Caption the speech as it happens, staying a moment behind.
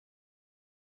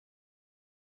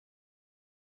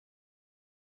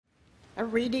A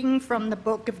reading from the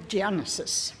book of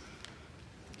Genesis.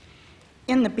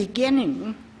 In the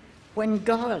beginning, when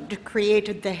God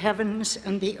created the heavens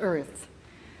and the earth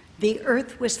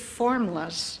was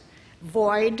formless,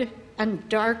 void, and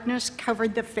darkness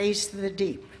covered the face of the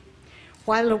deep,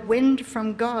 while a wind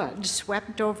from God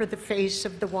swept over the face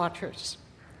of the waters.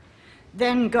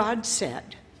 Then God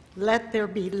said, "Let there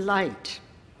be light,"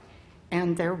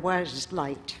 and there was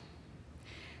light.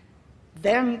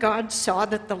 Then God saw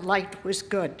that the light was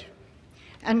good,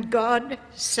 and God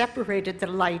separated the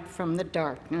light from the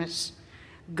darkness.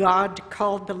 God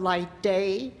called the light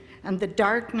day, and the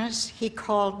darkness he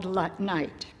called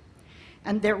night.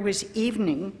 And there was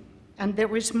evening, and there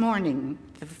was morning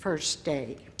the first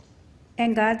day.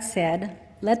 And God said,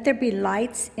 "Let there be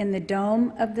lights in the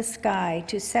dome of the sky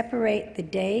to separate the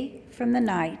day from the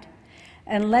night,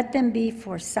 and let them be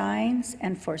for signs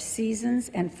and for seasons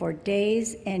and for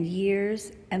days and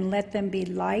years, and let them be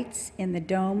lights in the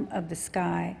dome of the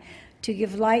sky to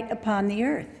give light upon the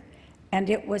earth." And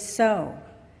it was so.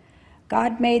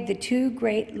 God made the two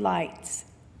great lights,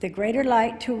 the greater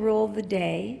light to rule the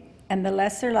day, and the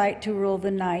lesser light to rule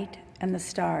the night and the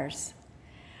stars.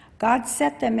 God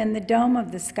set them in the dome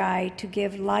of the sky to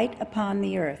give light upon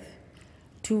the earth,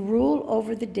 to rule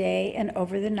over the day and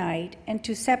over the night, and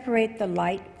to separate the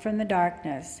light from the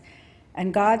darkness.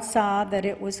 And God saw that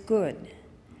it was good.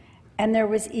 And there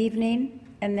was evening,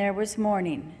 and there was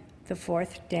morning, the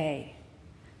fourth day.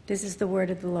 This is the word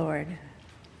of the Lord.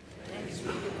 Thanks be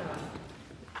to God.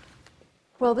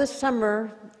 Well, this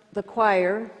summer, the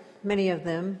choir, many of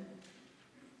them,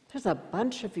 there's a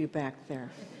bunch of you back there.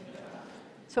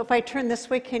 So if I turn this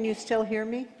way, can you still hear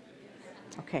me?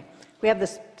 Okay. We have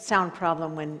this sound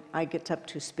problem when I get up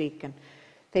to speak, and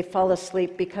they fall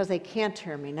asleep because they can't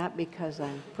hear me, not because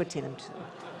I'm putting them to sleep.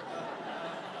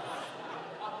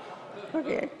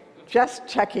 Okay, just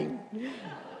checking.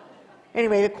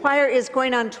 Anyway, the choir is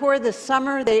going on tour this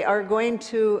summer. They are going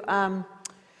to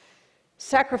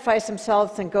sacrifice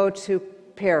themselves and go to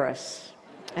Paris,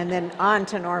 and then on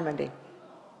to Normandy.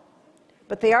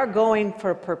 But they are going for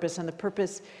a purpose, and the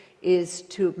purpose is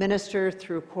to minister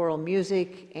through choral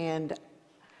music, and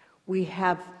we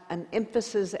have an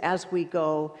emphasis as we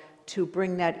go to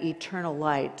bring that eternal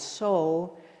light.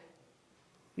 So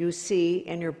you see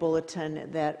in your bulletin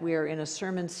that we are in a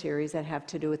sermon series that have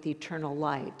to do with eternal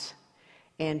light.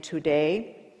 And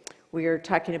today we are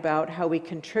talking about how we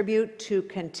contribute to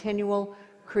continual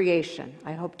creation.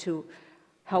 I hope to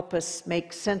help us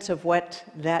make sense of what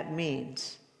that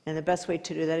means. And the best way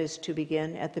to do that is to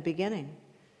begin at the beginning.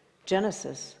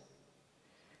 Genesis.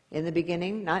 In the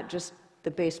beginning, not just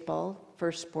the baseball,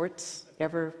 first sports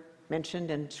ever mentioned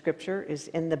in Scripture is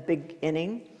in the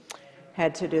beginning.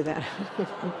 Had to do that.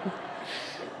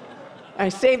 I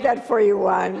saved that for you,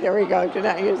 Juan. There we go. Do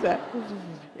not use that.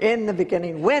 In the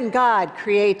beginning, when God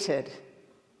created.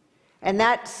 And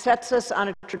that sets us on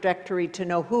a trajectory to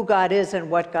know who God is and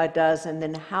what God does, and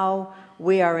then how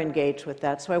we are engaged with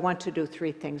that. So I want to do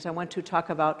three things. I want to talk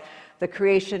about the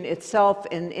creation itself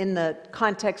in the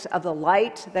context of the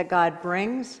light that God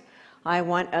brings. I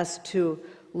want us to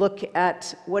look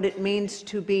at what it means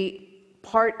to be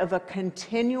part of a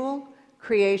continual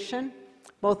creation,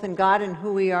 both in God and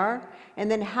who we are, and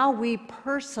then how we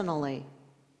personally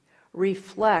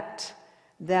reflect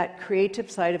that creative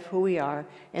side of who we are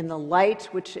and the light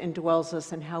which indwells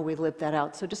us and how we live that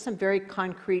out. So just some very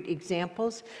concrete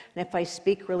examples. And if I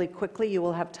speak really quickly, you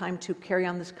will have time to carry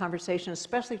on this conversation,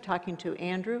 especially talking to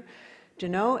Andrew,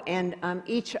 Jano, and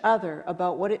each other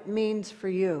about what it means for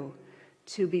you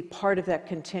to be part of that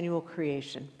continual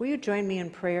creation. Will you join me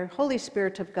in prayer? Holy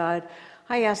Spirit of God,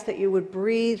 I ask that you would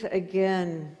breathe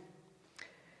again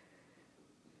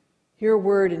your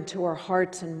word into our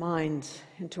hearts and minds,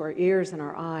 into our ears and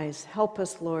our eyes. Help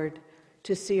us, Lord,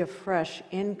 to see afresh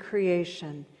in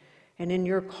creation and in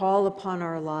your call upon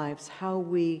our lives how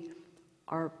we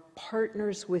are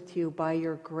partners with you by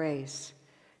your grace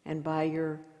and by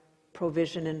your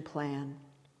provision and plan.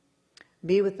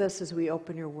 Be with us as we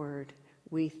open your word.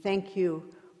 We thank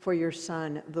you for your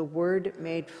Son, the Word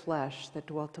made flesh that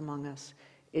dwelt among us.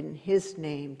 In his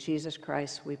name, Jesus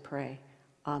Christ, we pray.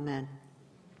 Amen.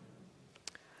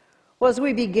 Well, as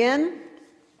we begin,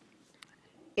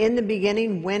 in the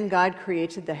beginning, when God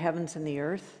created the heavens and the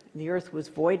earth was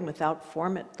void and without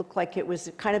form. It looked like it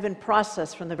was kind of in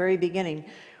process from the very beginning.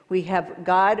 We have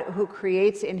God who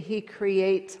creates, and he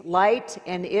creates light,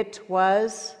 and it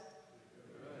was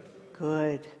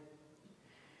good.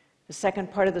 The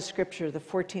second part of the scripture, the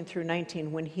 14 through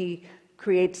 19, when he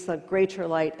creates the greater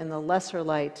light and the lesser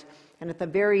light, And at the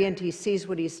very end, he sees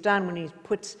what he's done when he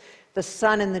puts the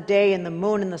sun in the day and the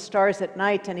moon and the stars at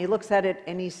night, and he looks at it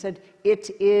and he said, "It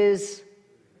is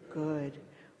good."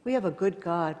 We have a good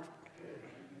God.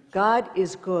 God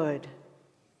is good.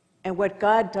 And what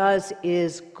God does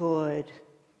is good.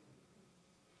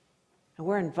 And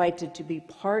we're invited to be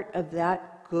part of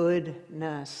that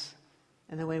goodness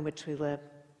in the way in which we live.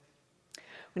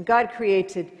 When God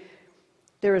created,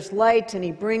 there is light, and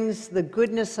he brings the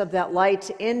goodness of that light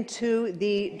into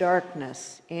the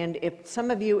darkness. And if some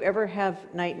of you ever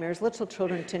have nightmares, little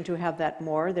children tend to have that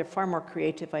more. They're far more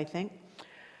creative, I think.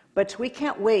 But we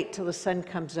can't wait till the sun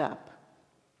comes up.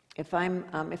 If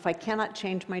I cannot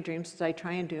change my dreams, as I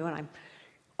try and do, and I'm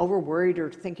over worried or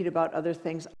thinking about other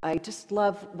things, I just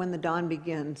love when the dawn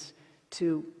begins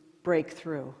to break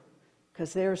through,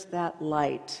 because there's that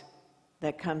light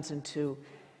that comes into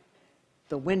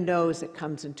the windows, it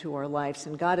comes into our lives,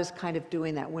 and God is kind of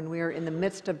doing that. When we are in the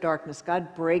midst of darkness,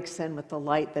 God breaks in with the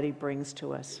light that he brings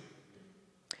to us.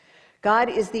 God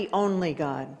is the only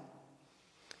God.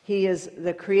 He is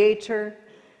the creator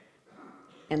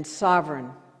and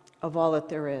sovereign of all that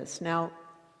there is. Now,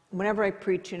 whenever I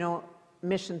preach,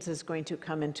 missions is going to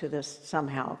come into this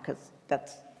somehow, because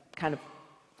that's kind of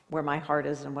where my heart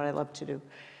is and what I love to do.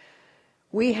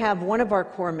 We have one of our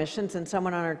core missions, and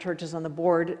someone on our church is on the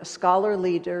board, Scholar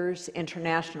Leaders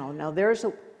International. Now, there's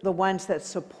the ones that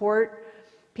support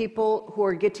people who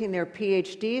are getting their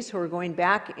PhDs, who are going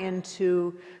back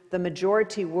into the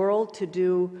majority world to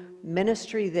do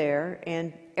ministry there.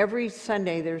 And every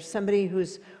Sunday, there's somebody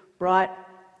who's brought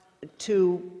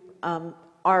to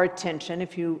our attention,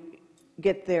 if you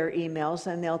get their emails,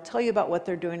 and they'll tell you about what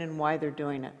they're doing and why they're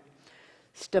doing it.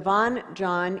 Stevan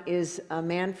John is a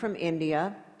man from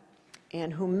India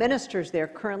and who ministers there.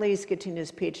 Currently, he's getting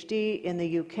his PhD in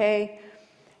the UK,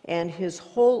 and his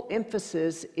whole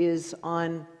emphasis is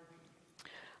on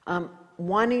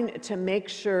wanting to make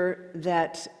sure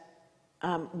that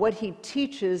what he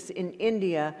teaches in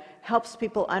India helps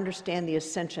people understand the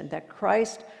ascension, that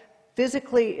Christ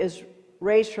physically is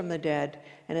raised from the dead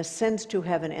and ascends to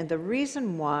heaven. And the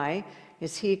reason why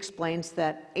is he explains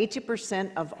that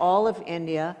 80% of all of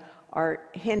India are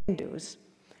Hindus.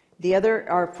 The other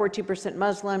are 14%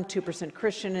 Muslim, 2%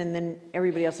 Christian, and then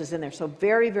everybody else is in there. So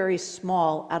very, very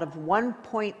small. Out of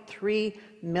 1.3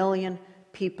 million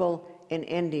people in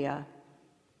India,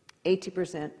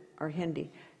 80% are Hindi.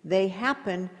 They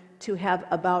happen to have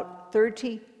about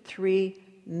 33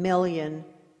 million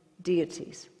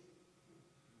deities.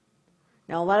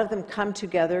 Now, a lot of them come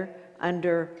together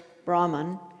under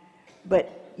Brahman,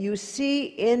 but you see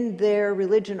in their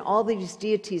religion all these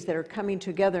deities that are coming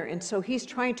together, and so he's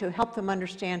trying to help them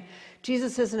understand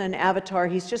Jesus isn't an avatar.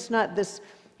 He's just not this,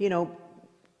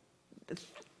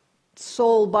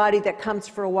 soul body that comes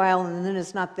for a while and then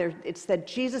is not there. It's that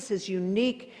Jesus is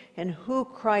unique in who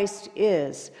Christ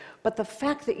is. But the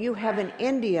fact that you have in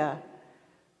India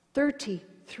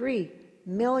 33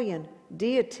 million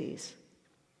deities,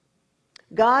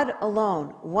 God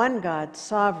alone, one God,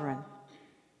 sovereign,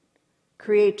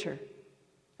 creator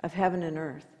of heaven and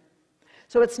earth.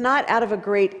 So it's not out of a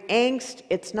great angst.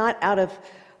 It's not out of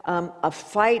a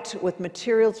fight with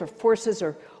materials or forces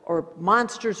or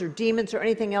monsters or demons or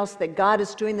anything else that God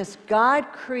is doing this.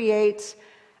 God creates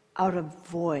out of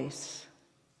voice.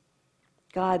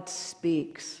 God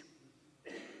speaks.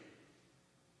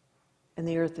 And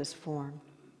the earth is formed.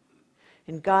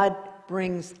 And God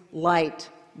brings light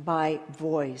by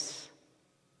voice.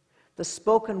 The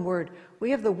spoken word.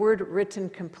 We have the word written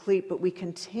complete, but we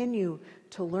continue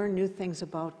to learn new things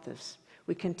about this.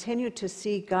 We continue to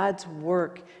see God's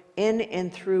work in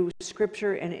and through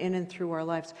Scripture and in and through our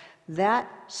lives.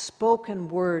 That spoken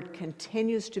word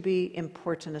continues to be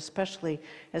important, especially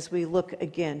as we look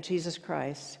again, Jesus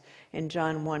Christ in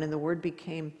John 1, and the Word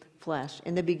became flesh.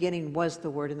 In the beginning was the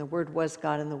Word, and the Word was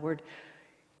God, and the Word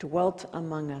dwelt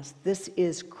among us. This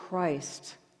is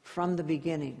Christ from the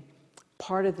beginning,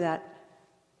 part of that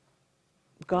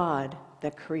God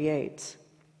that creates.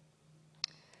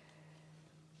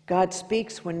 God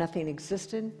speaks when nothing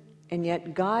existed, and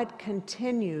yet God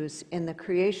continues in the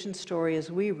creation story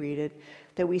as we read it,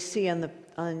 that we see at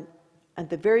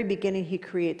the very beginning he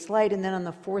creates light, and then on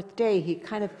the fourth day he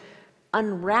kind of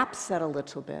unwraps that a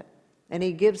little bit, and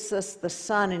he gives us the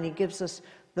sun, and he gives us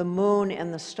the moon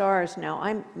and the stars. Now,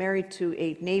 I'm married to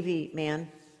a Navy man,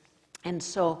 and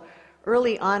so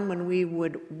early on when we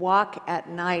would walk at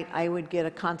night, I would get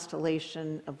a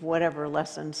constellation of whatever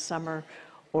lessons, summer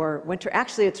or winter.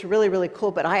 Actually, it's really, really cool,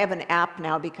 but I have an app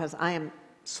now because I am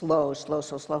slow.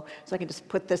 So I can just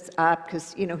put this up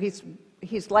because,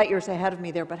 he's light years ahead of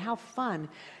me there. But how fun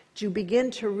As you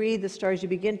begin to read the stars, you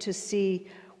begin to see,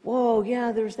 whoa,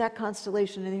 yeah, there's that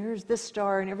constellation, and here's this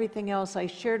star, and everything else. I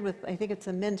shared with, I think it's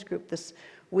a men's group this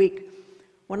week.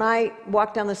 When I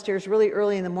walk down the stairs really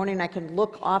early in the morning, I can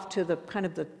look off to the kind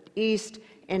of the east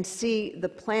and see the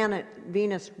planet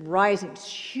Venus rising. It's a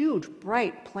huge,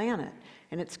 bright planet.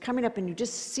 And it's coming up, and you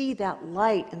just see that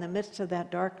light in the midst of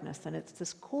that darkness. And it's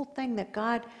this cool thing that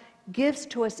God gives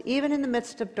to us, even in the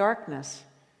midst of darkness.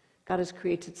 God has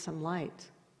created some light.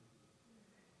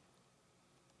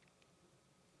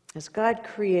 As God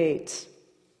creates,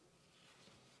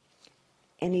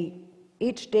 and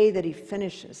each day that He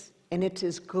finishes, and it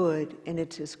is good, and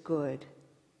it is good.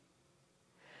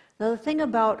 Now, the thing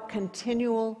about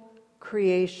continual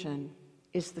creation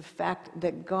is the fact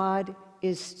that God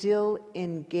is still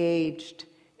engaged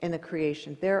in the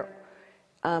creation. There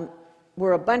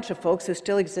were a bunch of folks who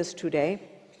still exist today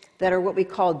that are what we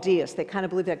call deists. They kind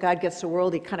of believe that God gets the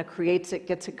world, He kind of creates it,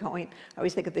 gets it going. I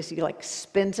always think of this, He like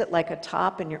spins it like a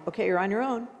top, and you're on your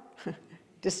own.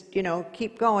 Just,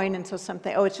 keep going, and so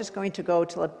something, it's just going to go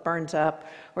till it burns up,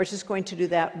 or it's just going to do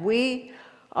that. We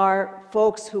are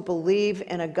folks who believe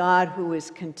in a God who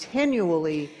is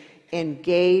continually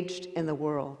engaged in the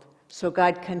world. So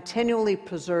God continually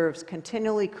preserves,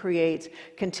 continually creates,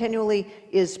 continually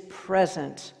is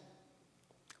present.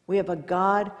 We have a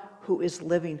God who is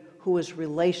living, who is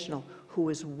relational, who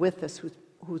is with us,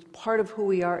 who's part of who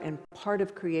we are and part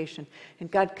of creation.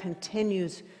 And God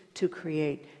continues to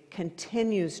create,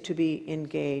 continues to be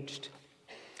engaged.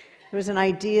 There was an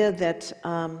idea that,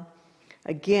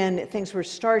 again, things were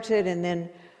started and then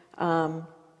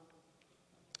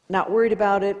not worried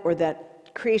about it, or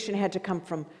that creation had to come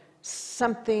from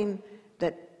something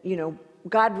that,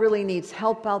 God really needs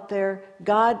help out there.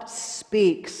 God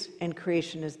speaks and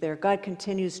creation is there. God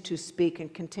continues to speak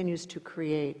and continues to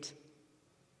create.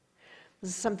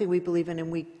 This is something we believe in,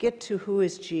 and we get to who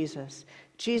is Jesus.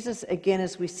 Jesus, again,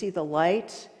 as we see the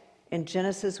light, in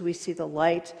Genesis we see the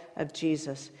light of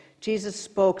Jesus. Jesus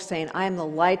spoke saying, I am the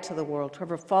light of the world.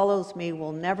 Whoever follows me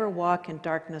will never walk in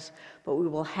darkness, but we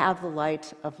will have the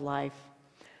light of life.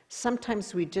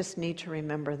 Sometimes we just need to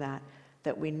remember that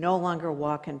we no longer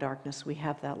walk in darkness, we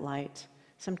have that light.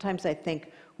 Sometimes I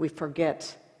think we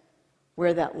forget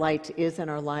where that light is in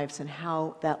our lives and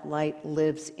how that light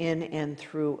lives in and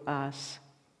through us.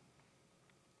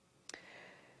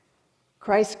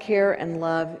 Christ's care and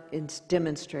love is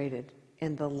demonstrated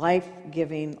in the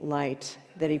life-giving light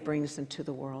that He brings into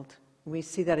the world. We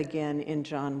see that again in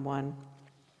John 1.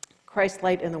 Christ's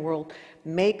light in the world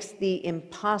makes the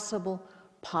impossible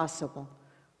possible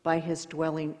by His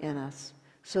dwelling in us,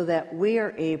 so that we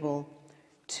are able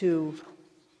to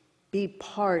be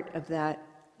part of that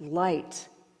light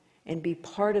and be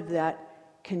part of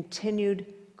that continued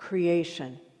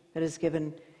creation that is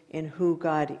given in who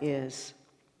God is.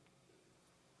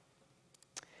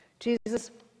 Jesus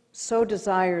so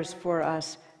desires for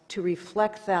us to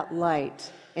reflect that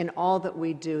light in all that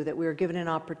we do, that we are given an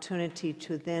opportunity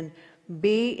to then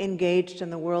be engaged in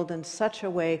the world in such a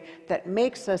way that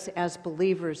makes us as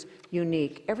believers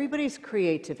unique. Everybody's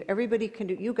creative. Everybody can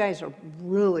do, you guys are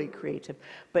really creative,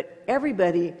 but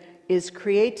everybody is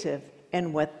creative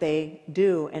in what they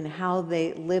do and how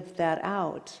they live that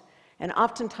out. And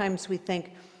oftentimes we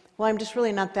think, well, I'm just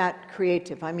really not that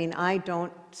creative. I mean, I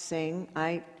don't sing.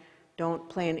 I don't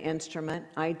play an instrument.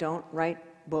 I don't write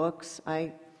books.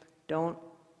 I don't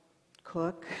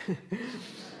cook.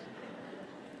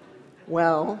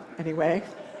 Well, anyway,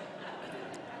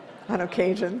 on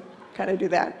occasion, kind of do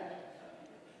that.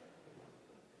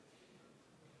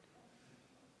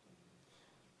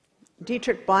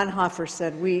 Dietrich Bonhoeffer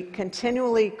said, we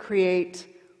continually create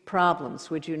problems.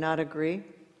 Would you not agree?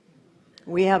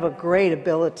 We have a great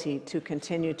ability to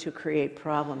continue to create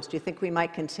problems. Do you think we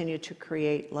might continue to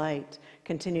create light,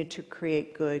 continue to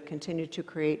create good, continue to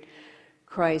create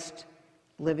Christ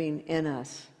living in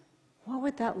us? What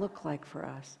would that look like for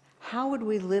us? How would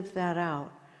we live that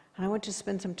out? And I want to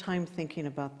spend some time thinking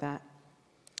about that.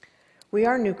 We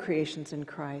are new creations in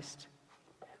Christ.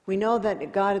 We know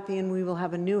that God, at the end, we will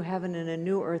have a new heaven and a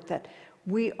new earth, that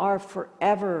we are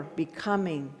forever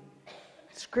becoming.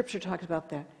 Scripture talks about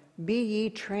that. Be ye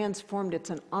transformed.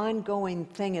 It's an ongoing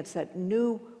thing. It's that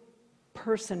new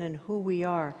person and who we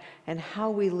are and how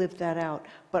we live that out.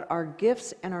 But our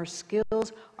gifts and our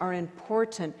skills are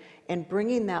important in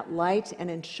bringing that light and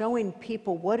in showing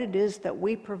people what it is that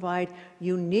we provide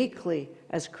uniquely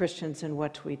as Christians in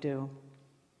what we do.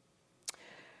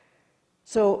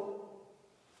 So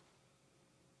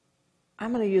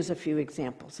I'm going to use a few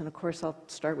examples. And of course, I'll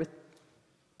start with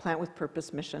Plant with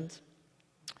Purpose missions.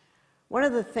 One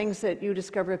of the things that you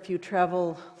discover if you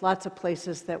travel lots of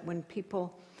places, that when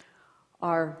people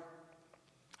are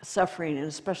suffering, and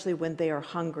especially when they are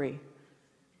hungry,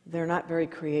 they're not very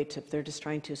creative. They're just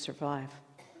trying to survive.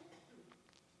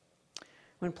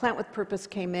 When Plant with Purpose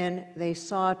came in, they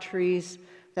saw trees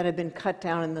that had been cut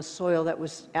down in the soil that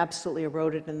was absolutely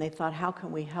eroded, and they thought, how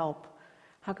can we help?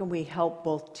 How can we help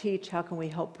both teach? How can we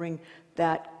help bring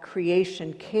that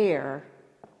creation care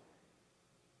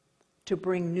to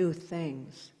bring new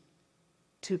things,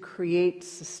 to create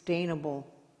sustainable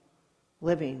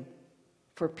living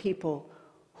for people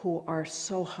who are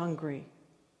so hungry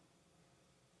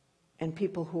and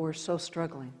people who are so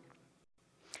struggling?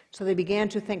 So they began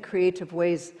to think creative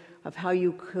ways of how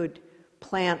you could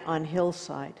plant on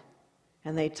hillside,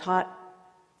 and they taught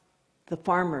the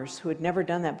farmers who had never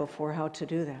done that before how to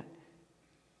do that.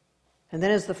 And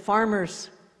then as the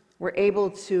farmers were able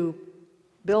to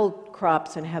build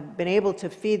crops and have been able to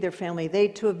feed their family, they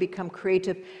too have become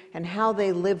creative in how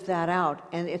they live that out.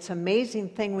 And it's an amazing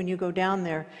thing when you go down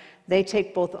there. They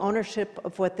take both ownership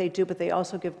of what they do, but they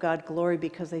also give God glory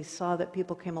because they saw that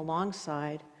people came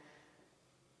alongside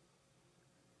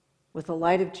with the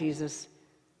light of Jesus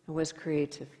and was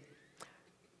creative.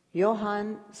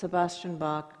 Johann Sebastian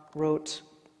Bach wrote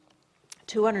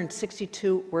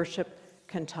 262 worship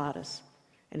cantatas,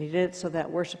 and he did it so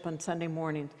that worship on Sunday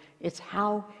morning,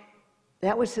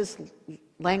 that was his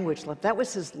language love, that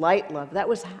was his light love,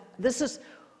 this is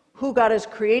who God has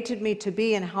created me to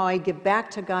be and how I give back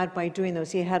to God by doing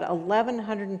those. He had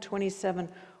 1,127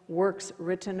 works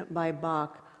written by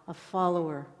Bach, a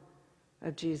follower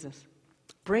of Jesus,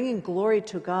 bringing glory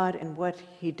to God in what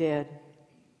he did.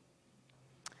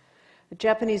 The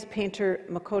Japanese painter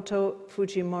Makoto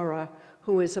Fujimura,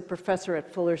 who is a professor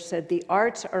at Fuller, said, "The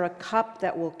arts are a cup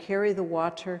that will carry the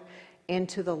water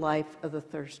into the life of the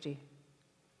thirsty."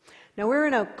 Now, we're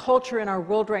in a culture in our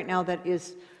world right now that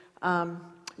is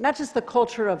not just the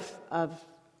culture of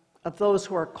those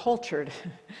who are cultured,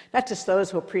 not just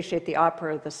those who appreciate the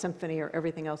opera or the symphony or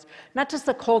everything else, not just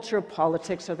the culture of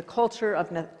politics or the culture of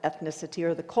ethnicity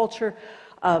or the culture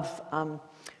of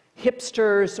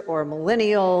hipsters or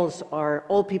millennials or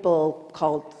old people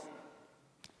called,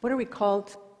 what are we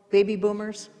called? Baby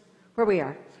boomers? Where we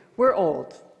are. We're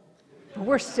old.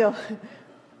 We're still,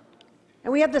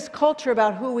 and we have this culture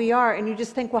about who we are, and you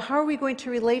just think, well, how are we going to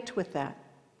relate with that?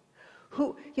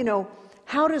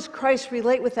 How does Christ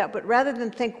relate with that? But rather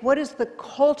than think, what is the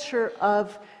culture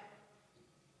of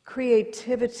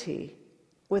creativity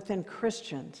within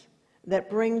Christians that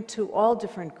bring to all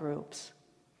different groups?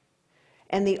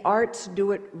 And the arts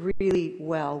do it really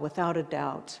well, without a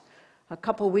doubt. A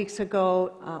couple weeks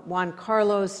ago, Juan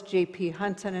Carlos, J.P.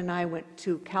 Hunton, and I went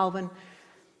to Calvin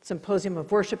Symposium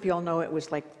of Worship. You all know it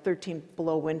was like 13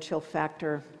 below wind chill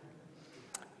factor.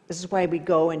 This is why we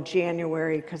go in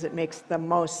January, because it makes the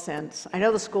most sense. I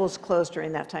know the school's closed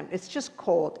during that time. It's just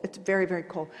cold. It's very, very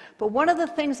cold. But one of the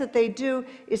things that they do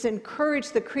is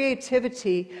encourage the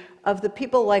creativity of the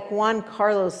people like Juan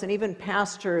Carlos and even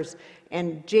pastors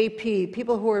and JP,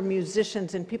 people who are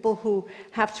musicians and people who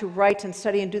have to write and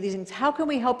study and do these things. How can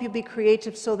we help you be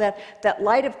creative so that that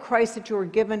light of Christ that you were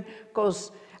given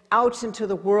goes out into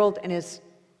the world and is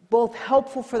both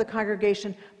helpful for the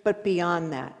congregation, but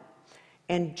beyond that?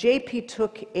 And JP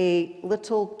took a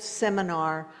little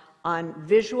seminar on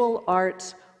Visual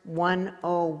Arts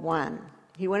 101.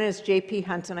 He went as JP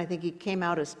Hunton. I think he came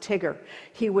out as Tigger.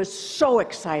 He was so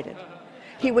excited.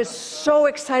 He was so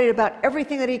excited about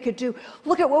everything that he could do.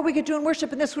 Look at what we could do in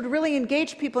worship, and this would really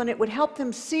engage people, and it would help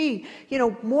them see,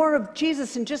 more of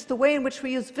Jesus in just the way in which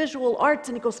we use visual arts.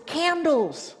 And he goes,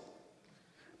 candles.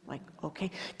 I'm like, okay,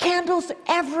 candles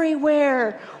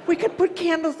everywhere. We could put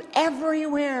candles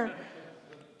everywhere.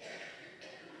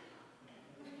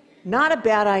 Not a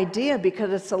bad idea,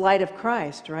 because it's the light of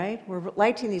Christ, right? We're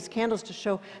lighting these candles to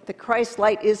show that Christ's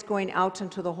light is going out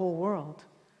into the whole world.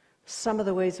 Some of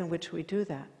the ways in which we do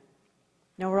that.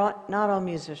 Now, we're not all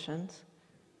musicians,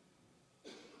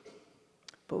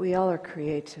 but we all are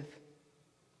creative.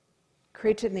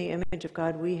 Created in the image of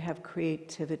God, we have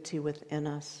creativity within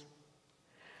us.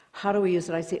 How do we use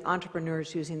it? I see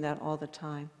entrepreneurs using that all the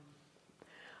time.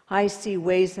 I see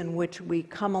ways in which we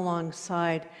come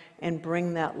alongside and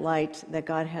bring that light that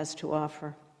God has to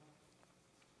offer.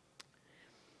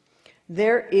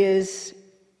 There is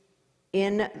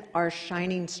in our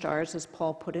shining stars, as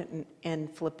Paul put it in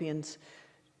Philippians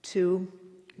 2,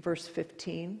 verse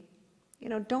 15,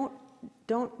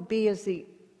 don't be as the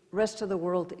rest of the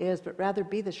world is, but rather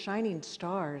be the shining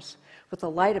stars with the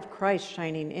light of Christ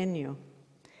shining in you.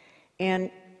 And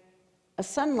a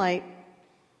sunlight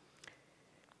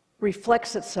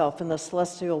reflects itself in the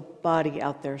celestial body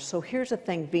out there. So here's the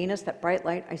thing, Venus, that bright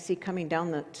light I see coming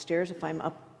down the stairs if I'm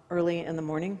up early in the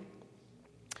morning,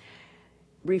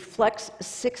 reflects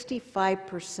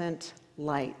 65%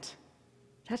 light.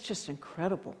 That's just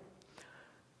incredible.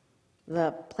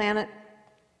 The planet,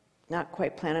 not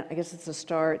quite planet, I guess it's a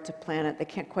star, it's a planet, they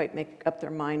can't quite make up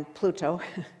their mind, Pluto,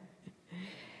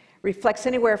 reflects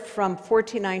anywhere from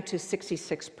 49 to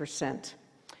 66%.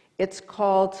 It's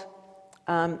called,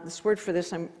 this word for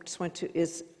this I just went to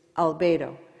is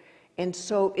albedo. And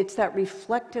so it's that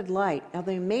reflected light. Now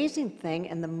the amazing thing,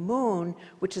 and the moon,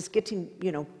 which is getting,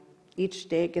 each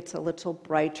day it gets a little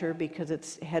brighter because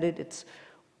it's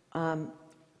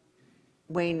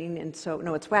waning, and so,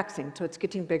 no, it's waxing, so it's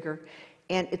getting bigger.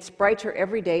 And it's brighter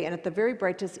every day, and at the very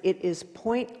brightest, it is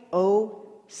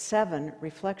 0.07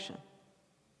 reflection.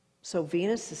 So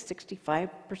Venus is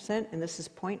 65%, and this is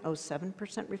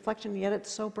 0.07% reflection, yet it's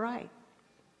so bright.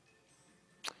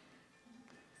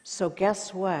 So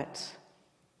guess what?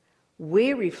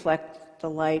 We reflect the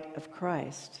light of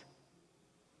Christ.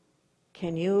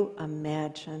 Can you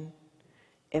imagine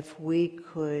if we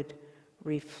could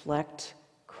reflect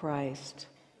Christ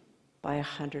by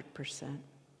 100%?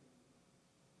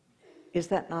 Is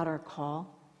that not our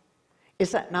call?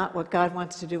 Is that not what God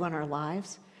wants to do in our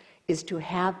lives? Is to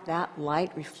have that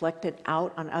light reflected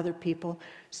out on other people,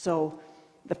 so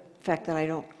the fact that I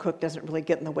don't cook doesn't really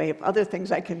get in the way of other things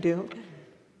I can do.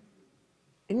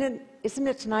 Isn't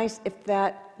it nice if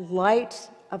that light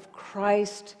of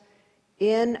Christ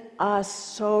in us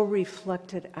so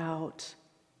reflected out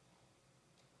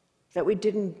that we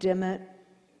didn't dim it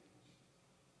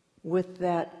with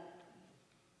that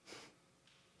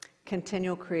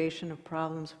continual creation of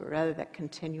problems, but rather that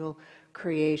continual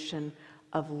creation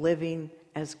of living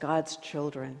as God's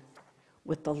children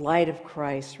with the light of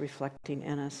Christ reflecting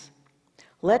in us.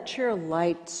 Let your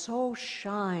light so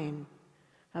shine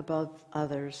above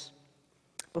others,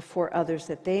 before others,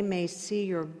 that they may see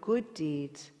your good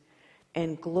deeds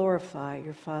and glorify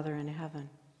your Father in heaven.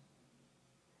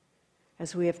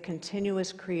 As we have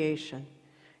continuous creation,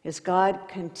 as God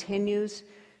continues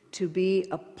to be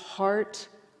a part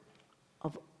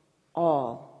of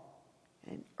all,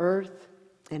 in earth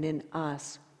and in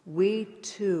us, we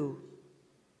too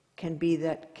can be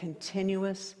that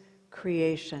continuous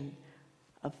creation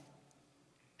of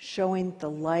showing the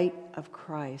light of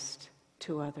Christ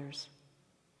to others.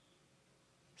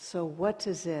 So what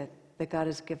is it that God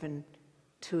has given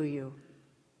to you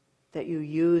that you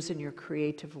use in your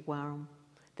creative realm,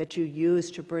 that you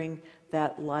use to bring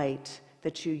that light,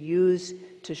 that you use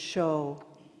to show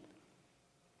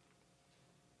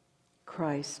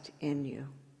Christ in you?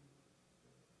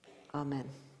 Amen.